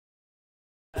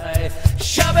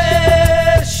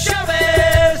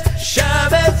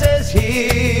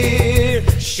here.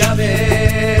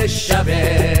 Shabbos,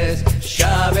 Shabbos,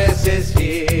 Shabbos is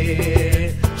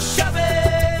here.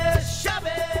 Shabbos,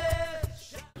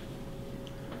 Shabbos.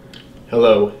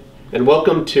 Hello, and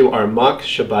welcome to our mock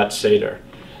Shabbat Seder.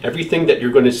 Everything that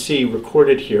you're going to see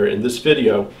recorded here in this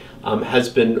video has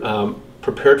been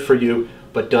prepared for you,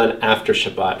 but done after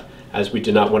Shabbat, as we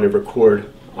did not want to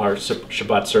record our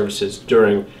Shabbat services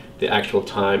during the actual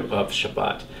time of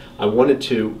Shabbat. I wanted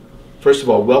to, first of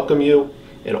all, welcome you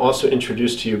and also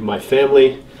introduce to you my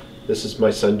family. This is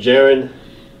my son Jaron,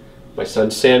 my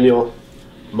son Samuel,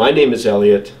 my name is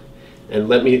Elliot, and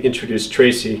let me introduce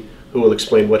Tracy, who will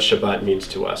explain what Shabbat means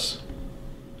to us.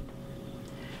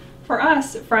 For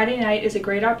us, Friday night is a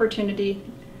great opportunity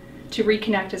to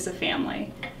reconnect as a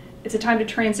family. It's a time to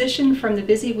transition from the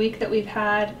busy week that we've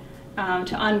had,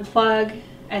 to unplug,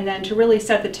 and then to really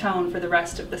set the tone for the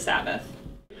rest of the Sabbath.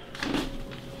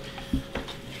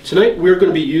 Tonight we're going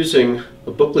to be using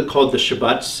a booklet called the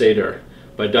Shabbat Seder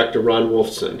by Dr. Ron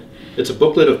Wolfson. It's a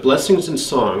booklet of blessings and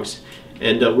songs,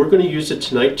 and we're going to use it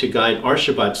tonight to guide our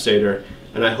Shabbat Seder,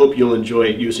 and I hope you'll enjoy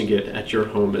using it at your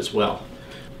home as well.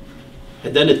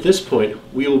 And then at this point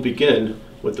we will begin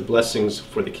with the blessings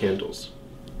for the candles.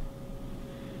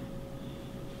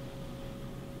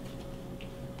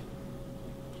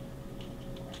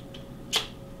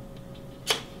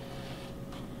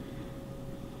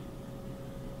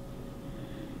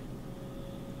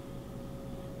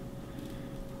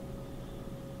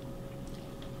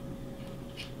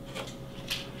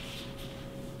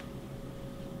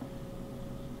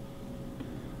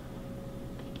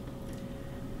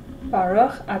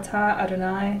 Baruch atah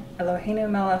Adonai Eloheinu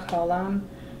melech haolam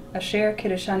asher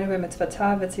kiddushanu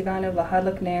b'mitzvotav v'tzivanu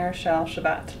lahadlik ner shel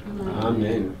Shabbat.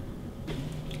 Amen.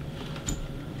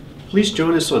 Please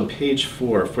join us on page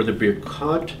 4 for the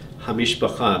Birkat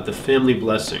HaMishpacha, the family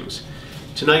blessings.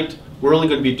 Tonight we're only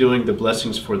going to be doing the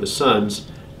blessings for the sons,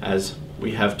 as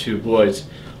we have 2 boys,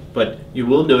 but you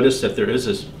will notice that there is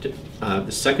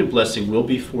the second blessing will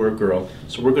be for a girl,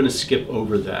 so we're going to skip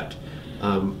over that.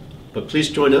 But please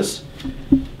join us,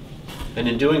 and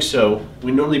in doing so,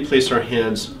 we normally place our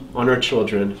hands on our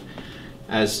children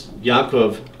as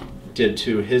Yaakov did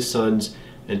to his sons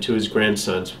and to his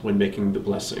grandsons when making the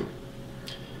blessing.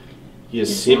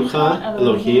 Yisimcha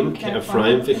Elohim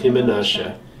ke'Ephraim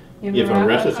v'chimenashe,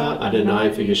 Yivarechecha Adonai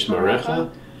v'yishmarecha,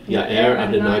 Ya'er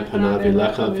Adonai panav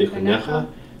elecha v'chunecha,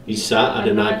 Yisa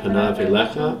Adonai panav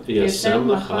elecha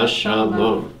v'yasem lecha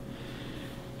shalom.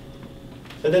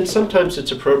 And then sometimes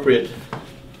it's appropriate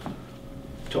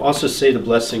to also say the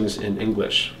blessings in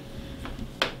English.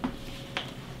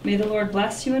 May the Lord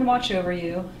bless you and watch over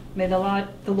you. May the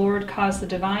Lord cause the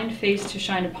divine face to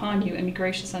shine upon you and be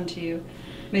gracious unto you.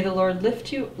 May the Lord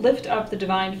lift up the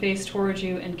divine face towards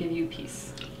you and give you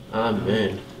peace.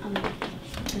 Amen. Amen.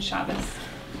 Good Shabbos.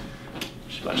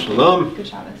 Shabbat Shalom. Good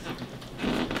Shabbos.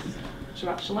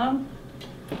 Shabbat Shalom.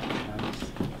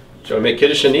 Shall we make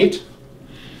Kiddush and eat?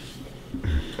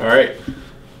 All right.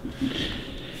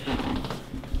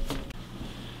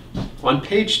 On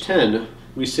page 10,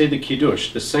 we say the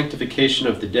Kiddush, the sanctification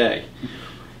of the day.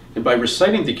 And by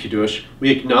reciting the Kiddush,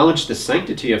 we acknowledge the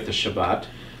sanctity of the Shabbat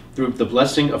through the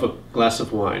blessing of a glass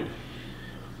of wine.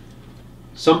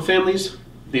 Some families,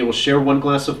 they will share 1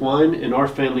 glass of wine. In our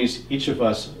families, each of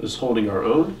us is holding our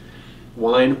own.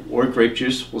 Wine or grape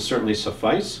juice will certainly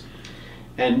suffice.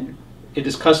 And it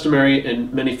is customary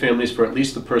in many families for at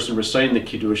least the person reciting the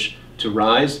Kiddush to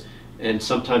rise, and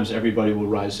sometimes everybody will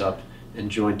rise up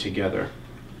and join together.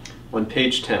 On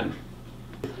page 10.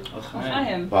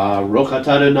 Baruch atah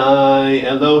Adonai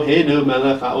Eloheinu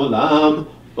melech haolam,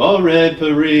 borei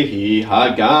peri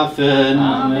hagafen.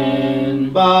 Amen.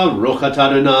 Baruch atah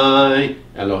Adonai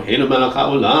Eloheinu melech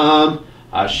haolam,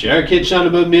 asher kitshanu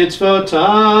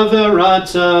b'mitzvotav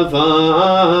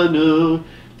v'ratzavanu.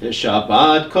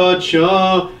 Shabbat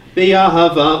kodsho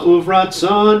b'yahava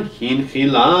uvratzon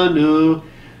hinchilanu,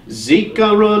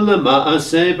 zikaron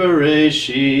lema'aseh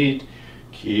bereshit,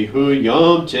 ki hu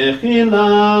yom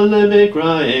techila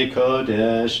lemekra'e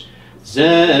kodesh,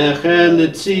 zecher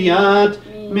l'tziyat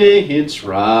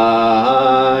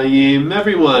mitzrayim.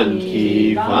 Everyone,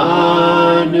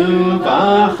 kivanu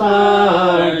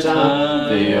v'acharta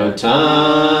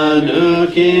ve'otanu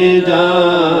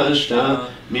kidashta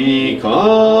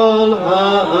Mikol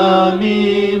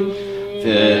ha'amim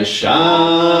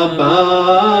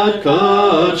v'shabbat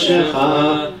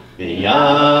kodshecha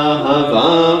v'yahava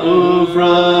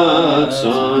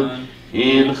uvratzon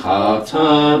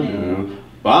hinchatanu.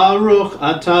 Baruch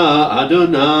atah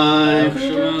Adonai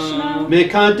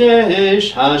mekadesh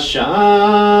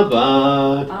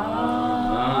hashabbat.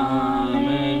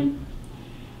 Amen.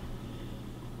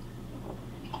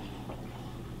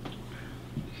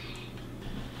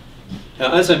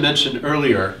 Now, as I mentioned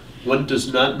earlier, one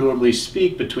does not normally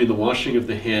speak between the washing of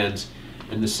the hands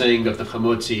and the saying of the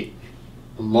chamotzi,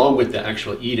 along with the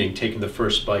actual eating, taking the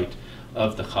first bite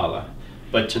of the challah.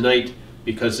 But tonight,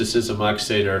 because this is a Mag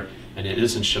Seder and it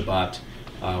isn't Shabbat,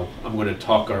 I'm going to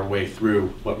talk our way through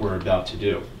what we're about to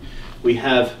do. We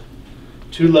have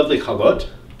two lovely chalot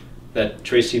that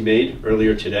Tracy made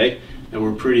earlier today, and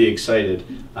we're pretty excited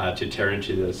to tear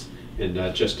into this in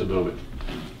just a moment.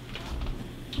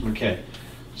 Okay,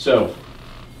 so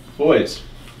boys,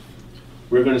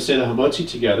 we're going to say the hamotzi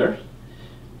together,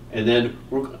 and then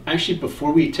we're actually,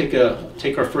 before we take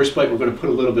our first bite, we're going to put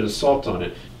a little bit of salt on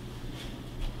it.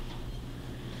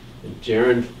 And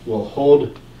Jaron will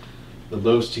hold the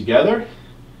loaves together,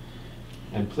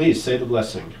 and please say the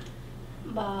blessing.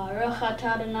 Baruch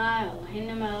atah Adonai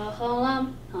Eloheinu melech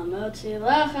haolam, hamotzi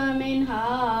lecha min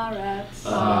haaretz.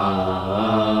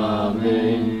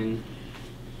 Amen.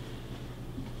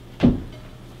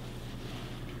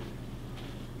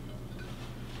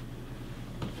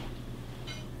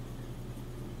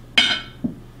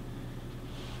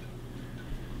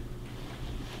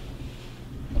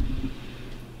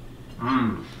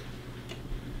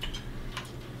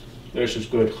 This is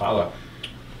good challah.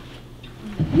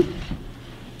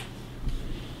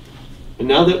 And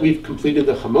now that we've completed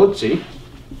the hamotzi,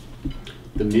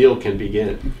 the meal can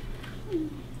begin.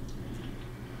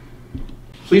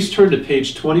 Please turn to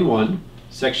page 21,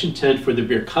 section 10 for the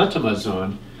Birkat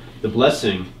Hamazon, the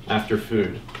blessing after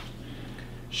food.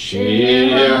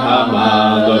 Shir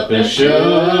hamalot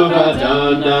b'shuv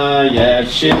Adonai et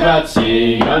shivat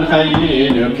Zion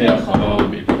hayinu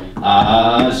kechomim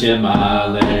az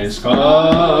yemale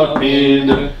tzchok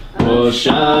binu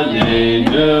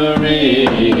Ushanenu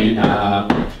rina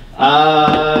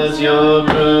az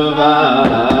yomru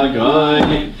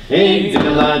v'agoyim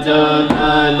Igdil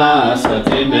Adonai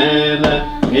lasoti melech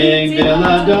Igdil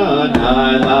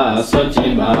Adonai lasoti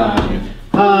mayim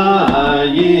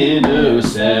Hayinu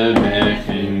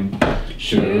semechim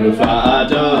Shuv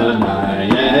Adonai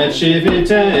et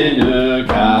shivitenu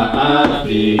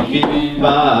ka'afrikim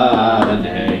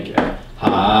v'negev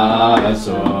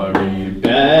Hazorim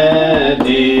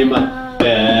Bedima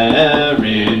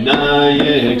Berina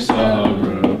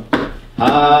Yiksoru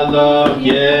Halok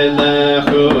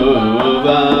Yelechu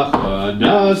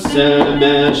Vachonosem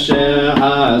Mesher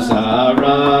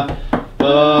Hazara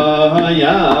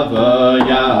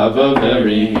Yavo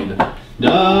Verina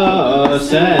No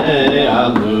say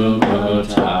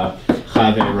Alumotav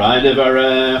Chaverai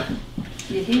Nevarech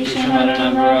Yehi Shem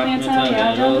Adonai Baruch Mi'atav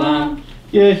Yad Olam.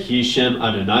 Yehi Shem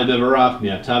Adonai Mevarach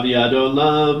Mi'atav Yad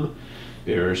Olam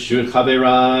Bereshut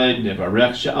Chaverai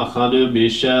Nevarech She'achanu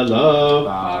Mishelo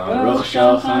Baruch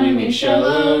she'achanu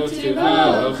mishelo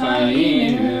Tivah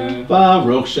Chayinu.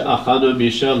 Baruch She'achanu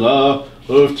Mishelo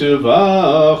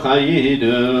Uvtuvo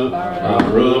Chayinu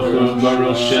Baruch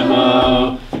Baruch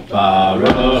Shemo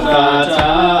Baruch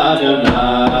Atah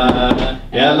Adonai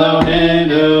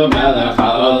Eloheinu Melech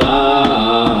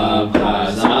HaOlam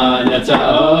Chazan et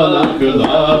HaOlam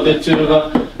Kulo B'Tuvo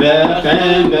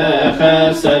B'Chen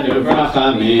B'Chesed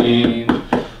U'Rachamim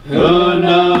Hu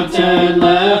Noten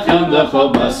Lechem L'chol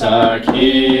Basar Ki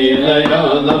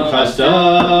Le'olam Chasdo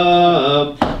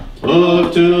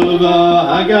Uvtuvo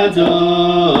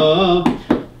Hagadol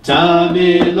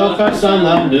Tamid lo chasan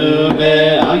lanu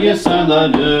ve'agyasar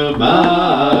lanu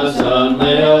mazon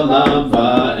le'olam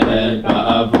va'ed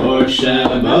ba'avur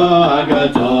shemo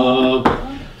hagadol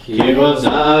Ki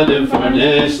rozanim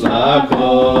fornes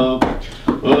lakol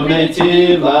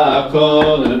Umetiv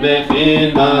lakol umechin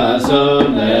mazon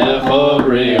lechol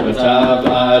bri'otav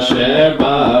asher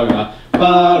bara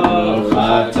Baruch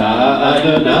atah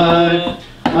Adonai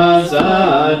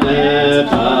Hazan et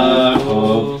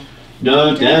hakol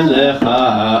Noten lecha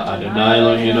Adonai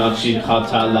Eloheinu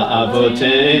shinchata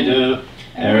la'avoteinu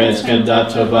Eretz kenda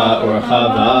tova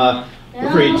urchava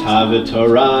Uvrita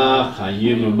v'torah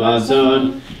chayim u'mazon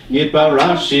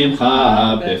Yitbarach shimcha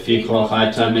b'fi kol chai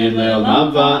tamid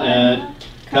le'olam va'ed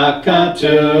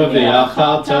Kakatuv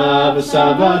v'yachalta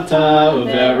v'savata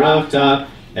u'verachta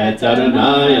Et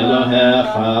Adonai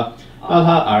Elohecha Al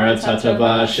ha'aretz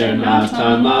hatova asher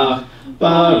natan lach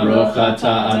Baruch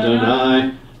atah Adonai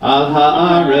Al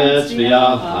haaretz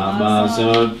v'al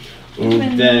hamazon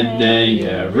Uvenei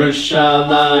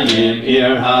Yerushalayim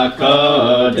Ir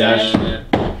HaKodesh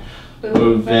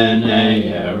Uvenei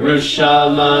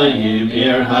Yerushalayim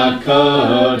Ir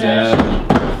HaKodesh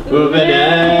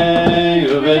Uvenei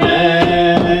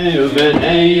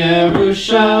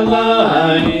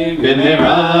Yerushalayim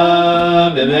B'mera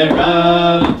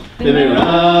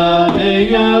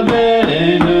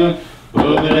B'yameinu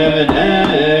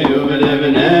Uvenei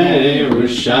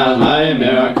Yerushalayim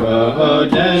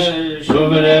Yerakodesh,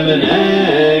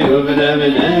 Uvedevinei,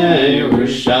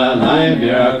 Yerushalayim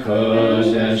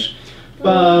Yerakodesh.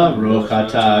 Baruch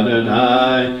atah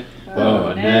Adonai,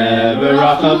 Boneh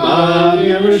v'rachamam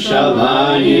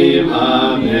Yerushalayim,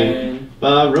 Amen.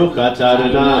 Baruch atah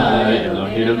Adonai,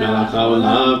 Eloheinu melech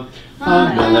haolam,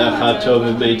 HaMelech hatov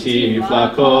v'meitiv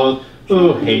lakol,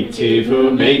 U'heitiv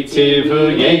u'meitiv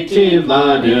u'yeitiv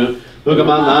lanu, Ugam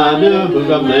lanu,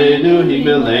 ugam lenu,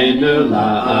 higmelenu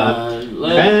la'ad.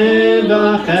 Chen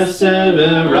v'chesed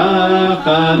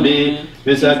v'rachamim,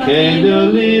 v'zakenu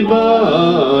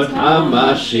libot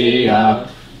HaMashiach.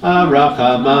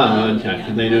 Arachaman,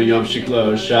 Yakilenu Yom Shiklo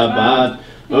Shabbat,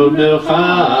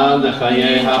 U'nuchal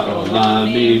L'chayei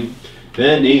ha'olamim.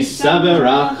 V'nisa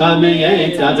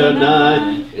v'rachamim Adonai,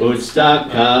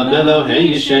 U'tzedakah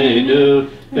Elohei Yishenu,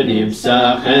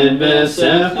 V'nimsach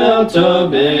v'sechel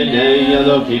tov b'nei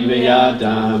Elohim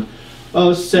v'yadam.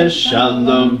 Oseh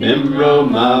shalom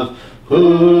b'mromav,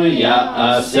 Hu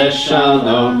ya'aseh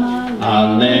shalom.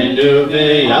 Aleinu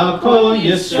v'yal kol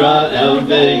Yisrael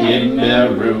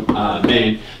v'yimeru,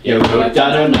 Amen. Yerut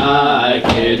Adonai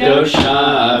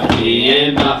kedoshav, ki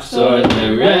ein machzor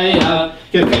l'reya,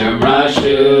 k'vim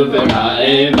rashu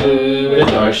v'ra'evu,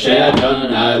 v'dorshei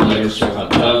Adonai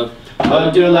l'yisrachatov.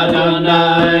 Hodul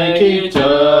Adonai ki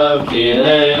tov, ki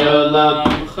le'olam,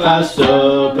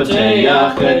 chaso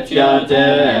pateach et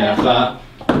yadecha,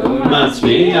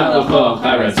 u'matzmiach l'cho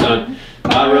charatzon.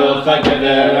 Baruch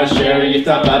HaGever Asher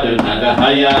Yiftach Adonai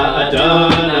V'haya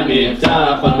Adon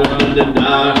Amiftach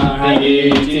V'nunah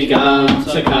Hayiti Gam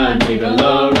Sakanti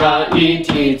V'lo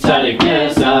Ra'iti Tzadik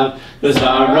Nesav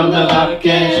V'zaro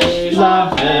Mevakesh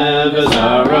Lachem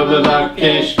V'zaro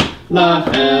Mevakesh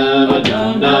Lachem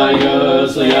Adonai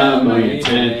Yosliyamu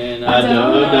Yitin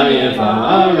Adonai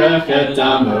Yevarech Et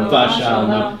Amo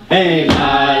V'Shalom. Hey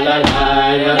la la la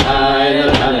la la la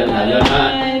la la la la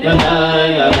la.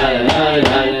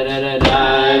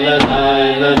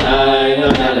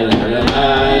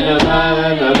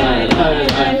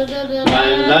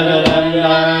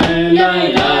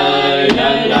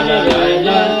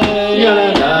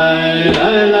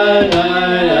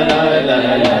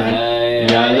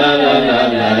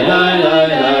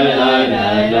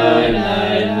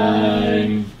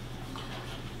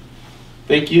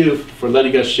 Thank you for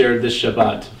letting us share this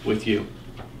Shabbat with you.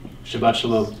 Shabbat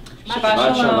Shalom.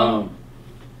 Shabbat Shalom.